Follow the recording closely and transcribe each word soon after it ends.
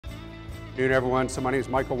Good afternoon, everyone. So my name is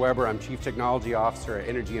Michael Weber. I'm Chief Technology Officer at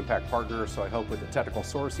Energy Impact Partners, so I help with the technical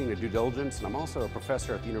sourcing and due diligence, and I'm also a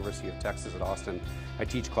professor at the University of Texas at Austin. I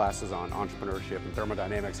teach classes on entrepreneurship and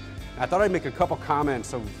thermodynamics. I thought I'd make a couple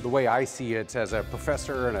comments of the way I see it as a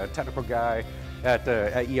professor and a technical guy at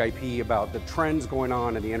EIP about the trends going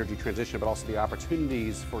on in the energy transition, but also the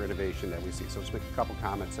opportunities for innovation that we see. So let's make a couple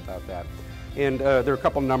comments about that. And there are a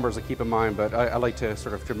couple numbers to keep in mind, but I like to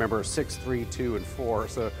sort of remember 6, 3, 2, and 4.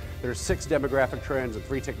 So there's 6 demographic trends and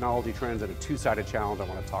 3 technology trends and a 2-sided challenge I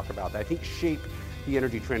want to talk about that I think shape the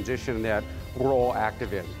energy transition that we're all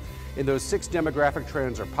active in. And those 6 demographic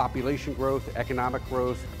trends are population growth, economic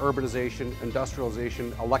growth, urbanization,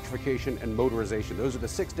 industrialization, electrification, and motorization. Those are the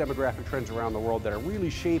 6 demographic trends around the world that are really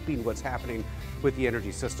shaping what's happening with the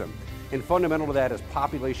energy system. And fundamental to that is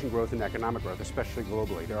population growth and economic growth, especially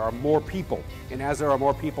globally. There are more people, and as there are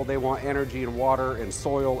more people, they want energy and water and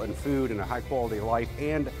soil and food and a high quality of life,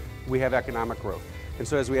 and we have economic growth. And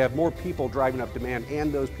so as we have more people driving up demand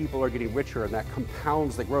and those people are getting richer and that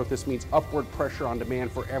compounds the growth, this means upward pressure on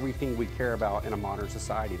demand for everything we care about in a modern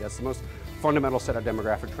society. That's the most fundamental set of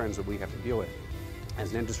demographic trends that we have to deal with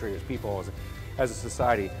as an industry, as people, as a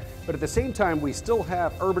society. But at the same time, we still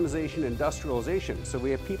have urbanization and industrialization. So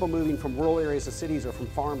we have people moving from rural areas to cities or from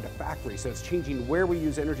farm to factory. So it's changing where we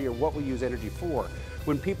use energy or what we use energy for.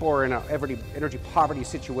 When people are in an energy poverty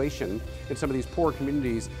situation in some of these poor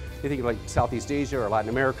communities, you think of like Southeast Asia or Latin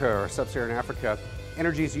America or Sub-Saharan Africa,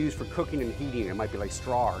 energy is used for cooking and heating. It might be like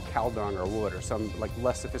straw or cow dung or wood or some like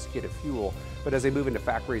less sophisticated fuel. But as they move into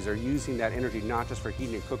factories, they're using that energy not just for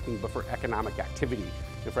heating and cooking, but for economic activity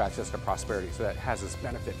and for access to prosperity. So that has this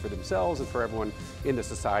benefit for themselves and for everyone in the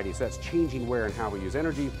society. So that's changing where and how we use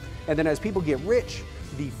energy. And then as people get rich,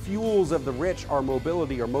 the fuels of the rich are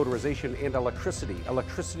mobility or motorization and electricity.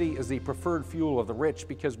 Electricity is the preferred fuel of the rich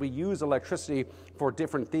because we use electricity for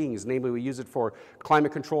different things. Namely, we use it for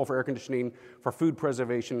climate control, for air conditioning, for food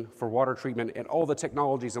preservation, for water treatment, and all the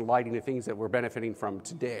technologies and lighting and things that we're benefiting from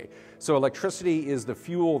today. So electricity is the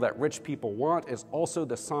fuel that rich people want. It's also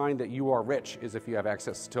the sign that you are rich, is if you have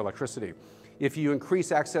access to electricity. If you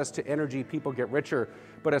increase access to energy, people get richer.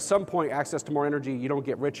 But at some point, access to more energy, you don't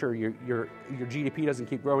get richer. Your GDP doesn't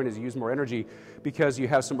keep growing as you use more energy because you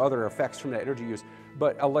have some other effects from that energy use.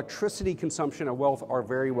 But electricity consumption and wealth are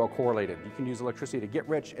very well correlated. You can use electricity to get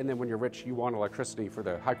rich, and then when you're rich, you want electricity for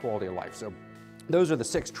the high quality of life. So those are the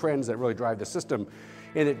 6 trends that really drive the system.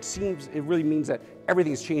 And it really means that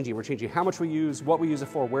everything's changing. We're changing how much we use, what we use it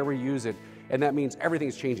for, where we use it, and that means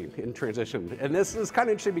everything's changing in transition. And this is kind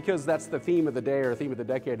of interesting because that's the theme of the day or theme of the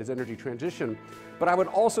decade is energy transition. But I would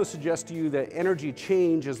also suggest to you that energy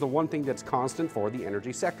change is the one thing that's constant for the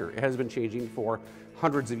energy sector. It has been changing for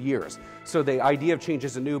hundreds of years. So the idea of change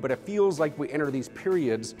isn't new, but it feels like we enter these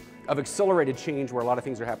periods of accelerated change where a lot of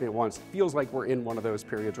things are happening at once. It feels like we're in one of those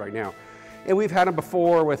periods right now. And we've had them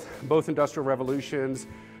before with both industrial revolutions,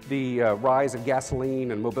 the rise of gasoline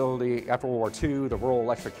and mobility after World War II, the rural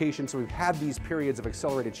electrification. So we've had these periods of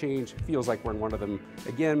accelerated change. It feels like we're in one of them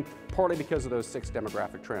again, partly because of those 6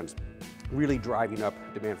 demographic trends, really driving up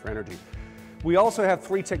demand for energy. We also have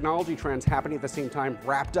 3 technology trends happening at the same time,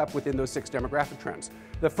 wrapped up within those 6 demographic trends.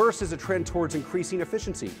 The first is a trend towards increasing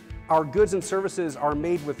efficiency. Our goods and services are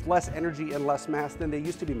made with less energy and less mass than they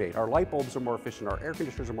used to be made. Our light bulbs are more efficient, our air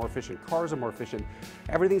conditioners are more efficient, cars are more efficient.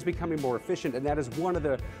 Everything's becoming more efficient, and that is one of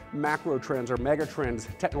the macro trends or mega trends,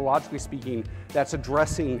 technologically speaking, that's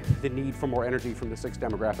addressing the need for more energy from the 6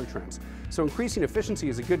 demographic trends. So increasing efficiency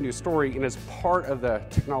is a good news story and is part of the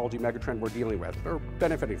technology megatrend we're dealing with, or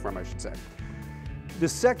benefiting from, I should say. The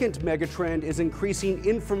second megatrend is increasing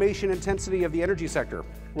information intensity of the energy sector.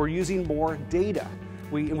 We're using more data.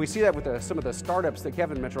 We see that with some of the startups that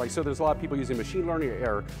Kevin mentioned. Like, so there's a lot of people using machine learning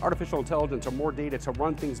or artificial intelligence or more data to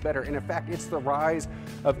run things better. And in fact, it's the rise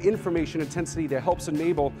of information intensity that helps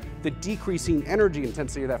enable the decreasing energy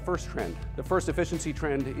intensity of that first trend. The first efficiency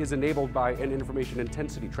trend is enabled by an information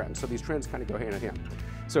intensity trend. So these trends kind of go hand in hand.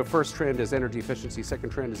 So first trend is energy efficiency. Second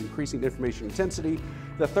trend is increasing information intensity.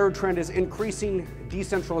 The third trend is increasing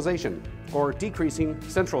decentralization or decreasing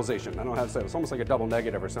centralization. I don't know how to say it. It's almost like a double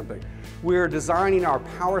negative or something. We're designing our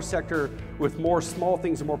power sector with more small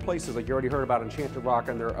things in more places, like you already heard about Enchanted Rock,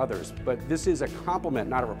 and there are others. But this is a complement,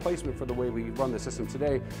 not a replacement for the way we run the system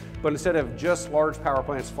today. But instead of just large power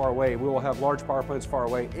plants far away, we will have large power plants far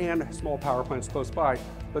away and small power plants close by.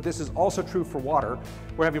 But this is also true for water.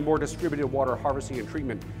 We're having more distributed water harvesting and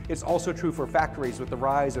treatment. It's also true for factories with the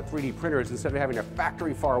rise of 3D printers. Instead of having a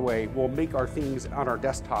factory far away, we'll make our things on our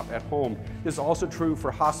desktop at home. This is also true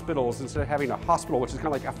for hospitals. Instead of having a hospital, which is kind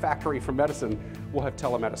of like a factory for medicine, we'll have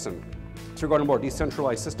telemedicine. So we're going to a more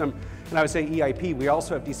decentralized system. And I would say EIP, we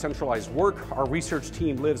also have decentralized work. Our research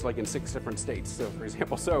team lives like in 6 different states, so for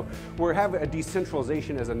example. So we have a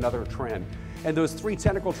decentralization as another trend. And those 3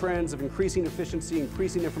 technical trends of increasing efficiency,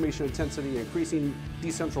 increasing information intensity, increasing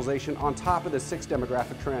decentralization on top of the 6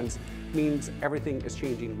 demographic trends means everything is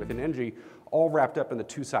changing within energy, all wrapped up in the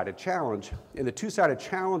two-sided challenge. And the two-sided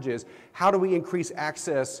challenge is, how do we increase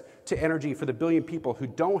access to energy for the billion people who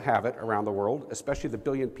don't have it around the world, especially the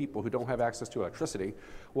billion people who don't have access to electricity,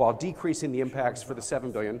 while decreasing the impacts for the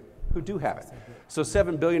 7 billion who do have it. So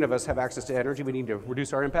 7 billion of us have access to energy. We need to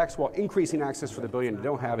reduce our impacts while increasing access for the billion who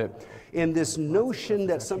don't have it. And this notion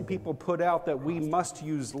that some people put out that we must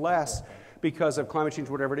use less because of climate change,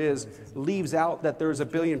 whatever it is, leaves out that there's a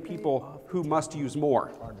billion people who must use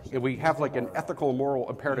more. And we have like an ethical and moral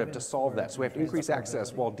imperative to solve that. So we have to increase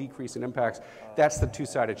access while decreasing impacts. That's the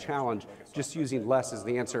two-sided challenge. Just using less is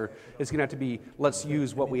the answer. It's gonna have to be, let's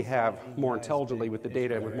use what we have more intelligently with the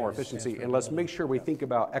data and with more efficiency, and let's make sure we think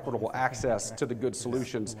about equitable access to the good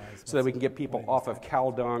solutions so that we can get people off of cow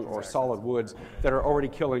dung or solid woods that are already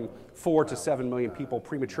killing 4 to 7 million people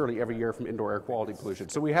prematurely every year from indoor air quality pollution.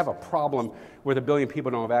 So we have a problem where the billion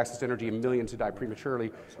people don't have access to energy and millions who die prematurely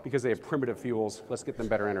because they have primitive fuels. Let's get them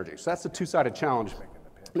better energy. So that's the two-sided challenge.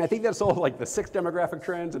 And I think that's all like the 6 demographic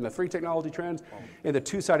trends and the 3 technology trends, and the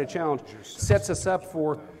two-sided challenge sets us up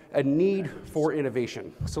for a need for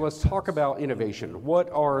innovation. So let's talk about innovation. What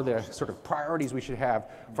are the sort of priorities we should have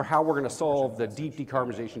for how we're going to solve the deep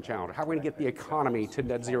decarbonization challenge? How are we going to get the economy to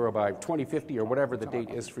net zero by 2050 or whatever the date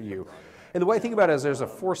is for you? And the way I think about it is there's a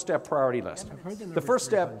 4-step priority list. The first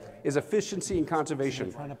step is efficiency and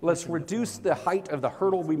conservation. Let's reduce the height of the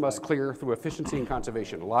hurdle we must clear through efficiency and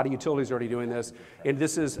conservation. A lot of utilities are already doing this, and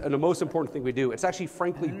this is the most important thing we do. It's actually,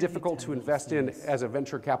 frankly, difficult to invest in as a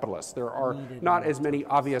venture capitalist. There are not as many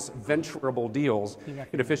obvious venturable deals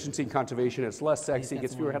in efficiency and conservation. It's less sexy, it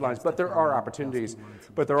gets fewer headlines, but there are opportunities.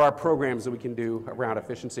 But there are programs that we can do around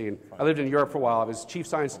efficiency. And I lived in Europe for a while. I was Chief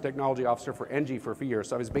Science and Technology Officer for ENGIE for a few years,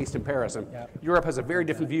 so I was based in Paris. Europe has a very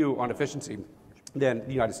different view on efficiency than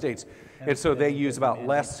the United States. And so they use about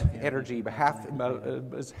less energy, half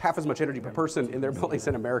as much energy per person in their buildings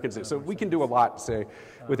than Americans do. So we can do a lot, say,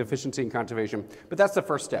 with efficiency and conservation. But that's the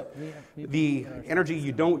first step. The energy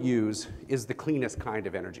you don't use is the cleanest kind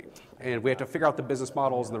of energy. And we have to figure out the business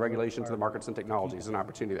models and the regulations of the markets and technologies. An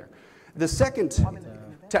opportunity there. The second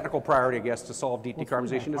technical priority, I guess, to solve deep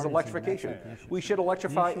decarbonization is electrification. We should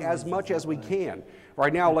electrify as much as we can.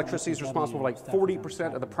 Right now, electricity is responsible for like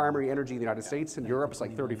 40% of the primary energy in the United States, and Europe is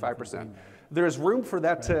like 35%. There's room for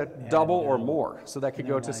that to double or more, so that could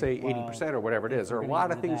go to, say, 80% or whatever it is. There are a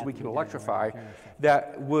lot of things we can electrify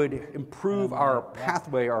that would improve our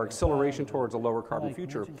pathway, our acceleration towards a lower carbon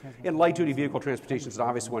future. And light-duty vehicle transportation is an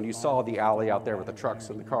obvious one. You saw the alley out there with the trucks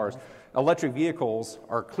and the cars. Electric vehicles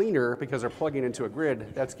are cleaner because they're plugging into a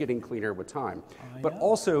grid. That's getting cleaner with time. But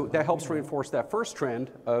also, that helps reinforce that first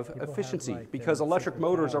trend of efficiency, because electric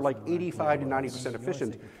motors are like 85 to 90%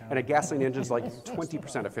 efficient, and a gasoline engine is like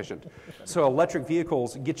 20% efficient. So electric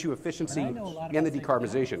vehicles get you efficiency and the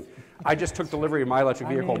decarbonization. I just took delivery of my electric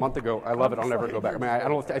vehicle a month ago. I love it. I'll never go back. I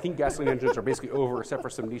mean, I think gasoline engines are basically over, except for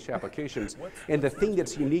some niche applications. And the thing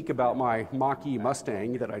that's unique about my Mach-E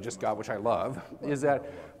Mustang that I just got, which I love, is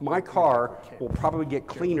that my car will probably get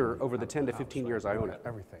cleaner over the 10 to 15 years I own it.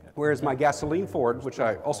 Whereas my gasoline Ford, which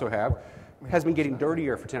I also have, has been getting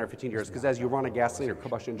dirtier for 10 or 15 years, because as you run a gasoline or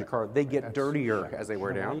combustion engine car, they get dirtier as they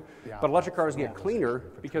wear down. But electric cars get cleaner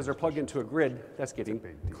because they're plugged into a grid that's getting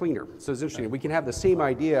cleaner. So it's interesting. We can have the same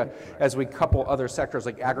idea as we couple other sectors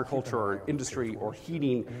like agriculture or industry or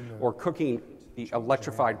heating or cooking. The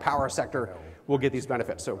electrified power sector will get these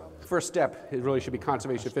benefits. So first step, it really should be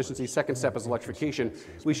conservation efficiency. Second step is electrification.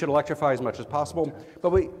 We should electrify as much as possible,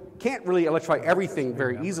 but we can't really electrify everything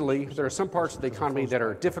very easily. There are some parts of the economy that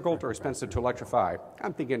are difficult or expensive to electrify.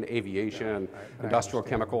 I'm thinking aviation, industrial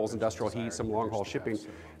chemicals, industrial heat, some long-haul shipping.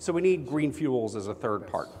 So we need green fuels as a third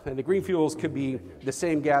part. And the green fuels could be the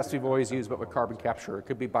same gas we've always used, but with carbon capture. It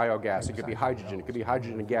could be biogas, it could be hydrogen, it could be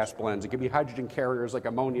hydrogen and gas blends, it could be hydrogen carriers like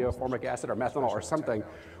ammonia, formic acid, or methanol, or something.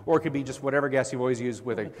 Or it could be just whatever gas you've always used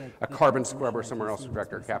with a carbon scrubber somewhere else to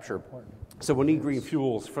direct air capture. So we'll need green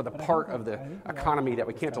fuels for the part of the economy that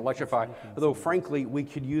we can't electrify electrify, although frankly, we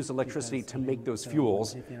could use electricity to make those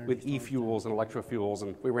fuels with e-fuels and electrofuels,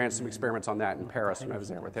 and we ran some experiments on that in Paris when I was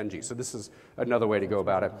there with ENGIE. So this is another way to go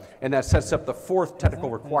about it. And that sets up the fourth technical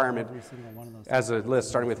requirement as a list,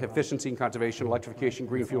 starting with efficiency and conservation, electrification,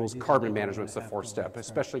 green fuels, carbon management is the fourth step,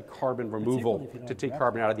 especially carbon removal, to take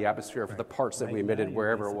carbon out of the atmosphere for the parts that we emitted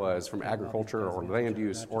wherever it was, from agriculture or land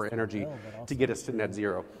use or energy, to get us to net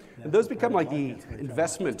zero. And those become like the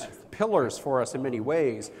investment pillars for us in many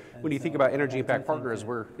ways. When you think about Energy Impact Partners,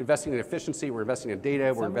 we're investing in efficiency, we're investing in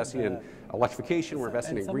data, we're investing in electrification, we're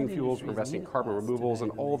investing in green fuels, we're investing in carbon removals,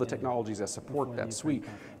 and all the technologies that support that suite.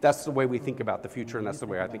 That's the way we think about the future, and that's the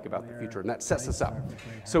way I think about the future, and that sets us up.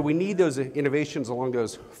 So we need those innovations along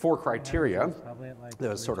those four criteria,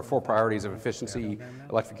 those sort of four priorities of efficiency,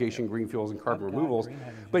 electrification, green fuels, and carbon removals.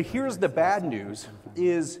 But here's the bad news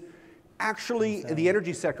is, actually, the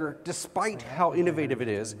energy sector, despite how innovative it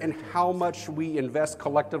is and how much we invest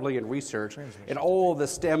collectively in research and all the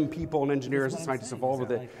STEM people and engineers and scientists involved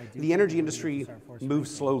with it, the energy industry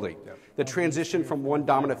moves slowly. The transition from one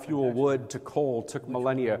dominant fuel, wood, to coal took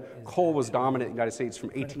millennia. Coal was dominant in the United States from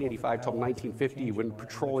 1885 till 1950 when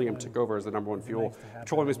petroleum took over as the #1 fuel.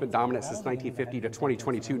 Petroleum has been dominant since 1950 to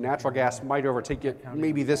 2022. Natural gas might overtake it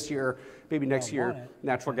maybe this year, maybe next year.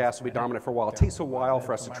 Natural gas will be dominant for a while. It takes a while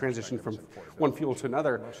for us to transition from one fuel to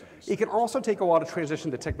another. It can also take a while to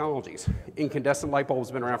transition to technologies. Incandescent light bulbs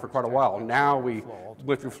have been around for quite a while. Now we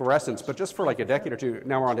went through fluorescence, but just for like a decade or two,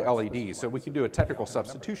 now we're on to LEDs. So we can do a technical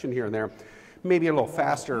substitution here and there, maybe a little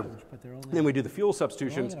faster than we do the fuel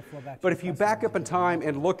substitutions. But if you back up in time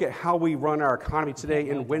and look at how we run our economy today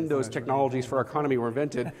and when those technologies for our economy were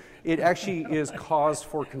invented, it actually is cause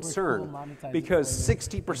for concern, because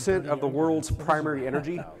 60% of the world's primary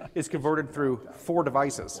energy is converted through four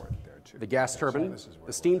devices: the gas turbine,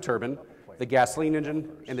 the steam turbine, the gasoline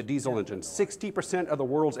engine, and the diesel engine. 60% of the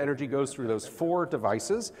world's energy goes through those four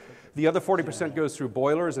devices. The other 40% goes through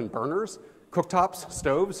boilers and burners, cooktops,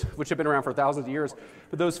 stoves, which have been around for thousands of years.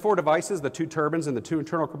 But those four devices, the two turbines and the two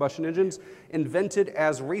internal combustion engines, invented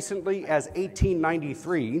as recently as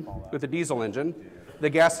 1893 with the diesel engine, the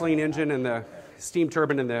gasoline engine and the steam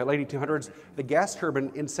turbine in the late 1800s, the gas turbine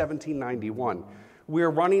in 1791. We're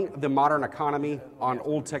running the modern economy on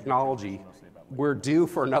old technology. We're due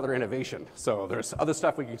for another innovation. So there's other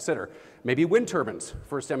stuff we can consider. Maybe wind turbines,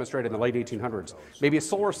 first demonstrated in the late 1800s. Maybe a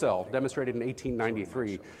solar cell, demonstrated in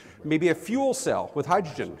 1893. Maybe a fuel cell with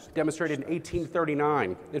hydrogen, demonstrated in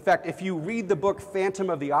 1839. In fact, if you read the book Phantom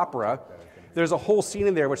of the Opera, there's a whole scene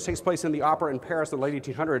in there which takes place in the opera in Paris in the late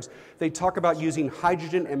 1800s. They talk about using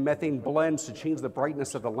hydrogen and methane blends to change the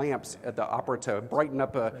brightness of the lamps at the opera to brighten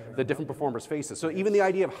up the different performers' faces. So even the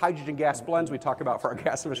idea of hydrogen gas blends we talk about for our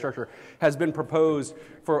gas infrastructure has been proposed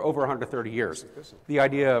for over 130 years. The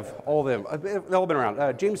idea of all of them, they've all been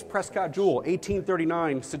around. James Prescott Joule,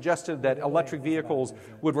 1839, suggested that electric vehicles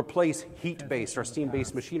would replace heat-based or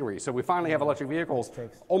steam-based machinery. So we finally have electric vehicles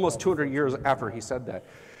almost 200 years after he said that.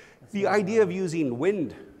 The idea of using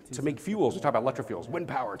wind to make fuels, we talk about electrofuels, wind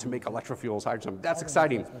power to make electrofuels, hydrogen, that's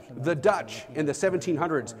exciting. The Dutch in the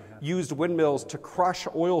 1700s used windmills to crush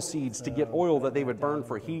oil seeds to get oil that they would burn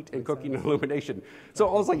for heat and cooking and illumination. So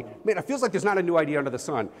I was like, man, it feels like there's not a new idea under the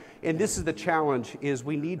sun. And this is the challenge, is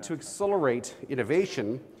we need to accelerate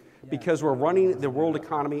innovation, because we're running the world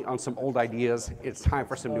economy on some old ideas. It's time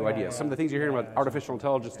for some new ideas. Some of the things you're hearing about artificial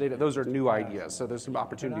intelligence data, those are new ideas. So there's some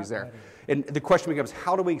opportunities there. And the question becomes,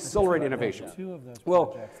 how do we accelerate innovation?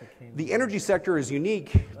 Well, the energy sector is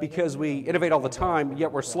unique because we innovate all the time,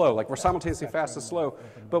 yet we're slow. Like, we're simultaneously fast and slow,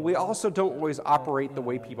 but we also don't always operate the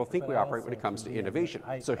way people think we operate when it comes to innovation.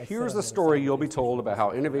 So here's the story you'll be told about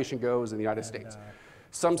how innovation goes in the United States.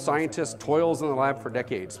 Some scientist toils in the lab for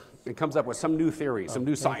decades and comes up with some new theory, some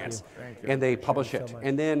new science, and they publish it.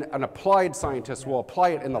 And then an applied scientist will apply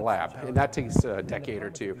it in the lab, and that takes a decade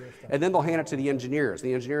or two. And then they'll hand it to the engineers.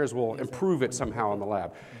 The engineers will improve it somehow in the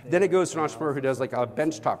lab. Then it goes to an entrepreneur who does like a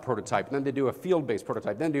benchtop prototype, and then they do a field-based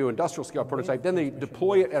prototype, then do an industrial scale prototype, then they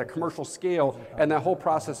deploy it at a commercial scale, and that whole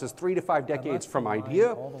process is 3 to 5 decades from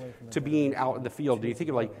idea to being out in the field. Do you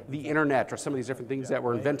think of like the internet or some of these different things that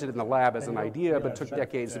were invented in the lab as an idea, but took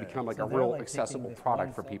decades to become like a real accessible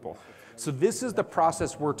product for people? So this is the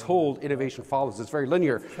process we're told innovation follows. It's very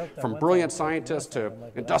linear, from brilliant scientist to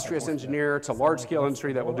industrious engineer to large-scale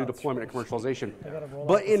industry that will do deployment and commercialization.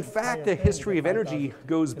 But in fact, the history of energy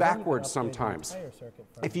goes backwards sometimes.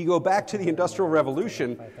 If you go back to the Industrial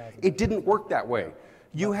Revolution, it didn't work that way.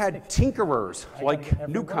 You had tinkerers like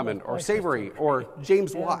Newcomen or Savory or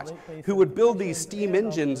James Watt who would build these steam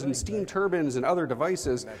engines and steam turbines and other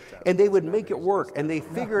devices, and they would make it work. And they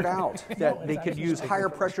figured out that they could use higher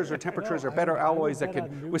pressures or temperatures or better alloys that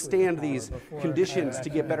could withstand these conditions to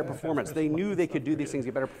get better performance. They knew they could do these things to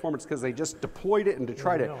get better performance because they just deployed it and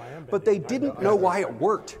tried it. But they didn't know why it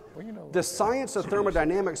worked. The science of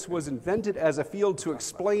thermodynamics was invented as a field to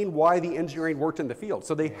explain why the engineering worked in the field.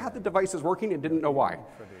 So they had the devices working and didn't know why.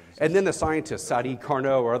 And then the scientists, Sadi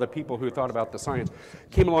Carnot or other people who thought about the science,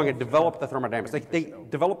 came along and developed the thermodynamics. They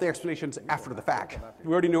developed the explanations after the fact.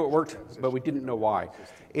 We already knew it worked, but we didn't know why.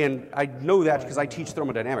 And I know that because I teach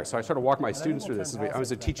thermodynamics. So I started walking my students through this. I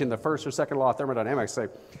was teaching the first or second law of thermodynamics. So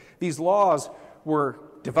these laws were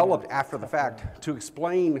developed after the fact to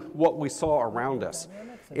explain what we saw around us.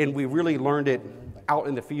 And we really learned it out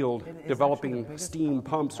in the field, developing steam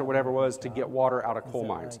pumps or whatever it was to get water out of coal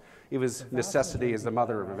mines. It was necessity is the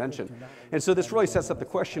mother of invention. And so this really sets up the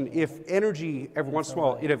question, if energy every once in a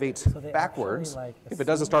while innovates backwards, if it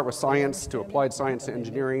doesn't start with science to applied science to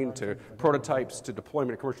engineering to prototypes to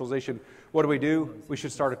deployment and commercialization, what do? We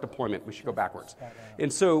should start at deployment. We should go backwards.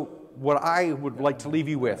 And so what I would like to leave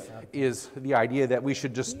you with is the idea that we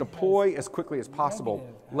should just deploy as quickly as possible.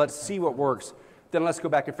 Let's see what works. Then let's go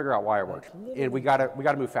back and figure out why it worked. And we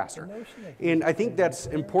gotta move faster. And I think that's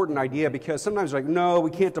an important idea because sometimes like, no,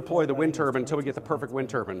 we can't deploy the wind turbine until we get the perfect wind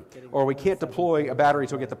turbine. Or we can't deploy a battery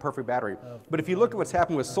until we get the perfect battery. But if you look at what's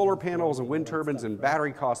happened with solar panels and wind turbines and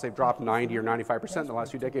battery costs, they've dropped 90 or 95% in the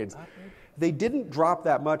last few decades. They didn't drop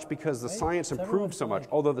that much because the science improved so much,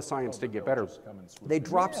 although the science did get better. They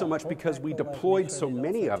dropped so much because we deployed so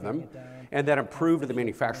many of them, and that improved the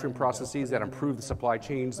manufacturing processes, that improved the supply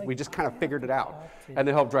chains. We just kind of figured it out, and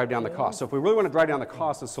they helped drive down the cost. So if we really want to drive down the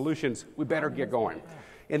cost of solutions, we better get going.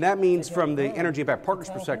 And that means from the Energy Impact Partners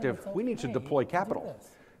perspective, we need to deploy capital.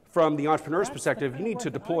 From the entrepreneur's perspective, you need to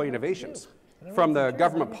deploy innovations. From the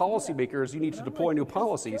government policymakers, you need to deploy new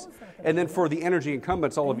policies. And then for the energy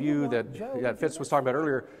incumbents, all of you that Fitz was talking about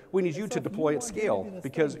earlier, we need you to deploy at scale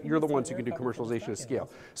because you're the ones who can do commercialization at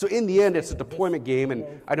scale. So in the end, it's a deployment game. And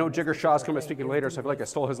I know Jigger Shah's coming up speaking later, so I feel like I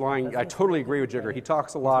stole his line. I totally agree with Jigger. He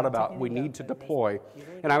talks a lot about we need to deploy.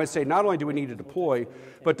 And I would say not only do we need to deploy,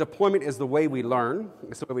 but deployment is the way we learn,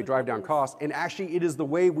 it's the way we drive down costs, and actually it is the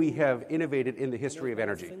way we have innovated in the history of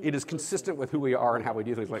energy. It is consistent with who we are and how we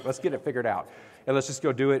do things. Like, let's get it figured out, and let's just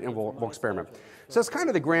go do it, and we'll experiment. So that's kind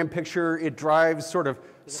of the grand picture. It drives sort of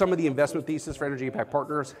some of the investment thesis for Energy Impact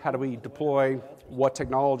Partners. How do we deploy? What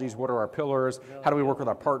technologies? What are our pillars? How do we work with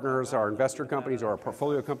our partners, our investor companies, or our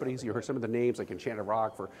portfolio companies? You heard some of the names like Enchanted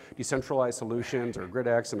Rock for decentralized solutions, or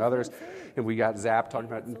GridX and others. And we got Zap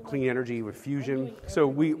talking about clean energy with fusion. So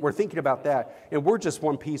we're thinking about that, and we're just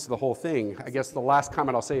one piece of the whole thing. I guess the last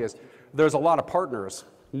comment I'll say is there's a lot of partners.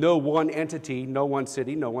 No one entity, no one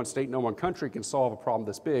city, no one state, no one country can solve a problem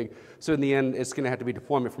this big. So in the end, it's going to have to be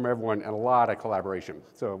deployment from everyone and a lot of collaboration.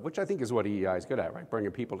 So, which I think is what EEI is good at, right? Bringing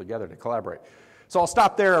people together to collaborate. So I'll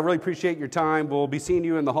stop there. I really appreciate your time. We'll be seeing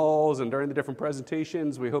you in the halls and during the different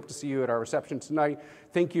presentations. We hope to see you at our reception tonight.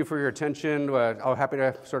 Thank you for your attention. I'm happy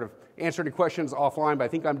to sort of answer any questions offline, but I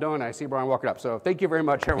think I'm done. I see Brian walking up. So thank you very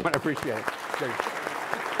much, everyone. I appreciate it.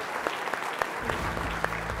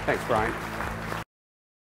 Thanks, Brian.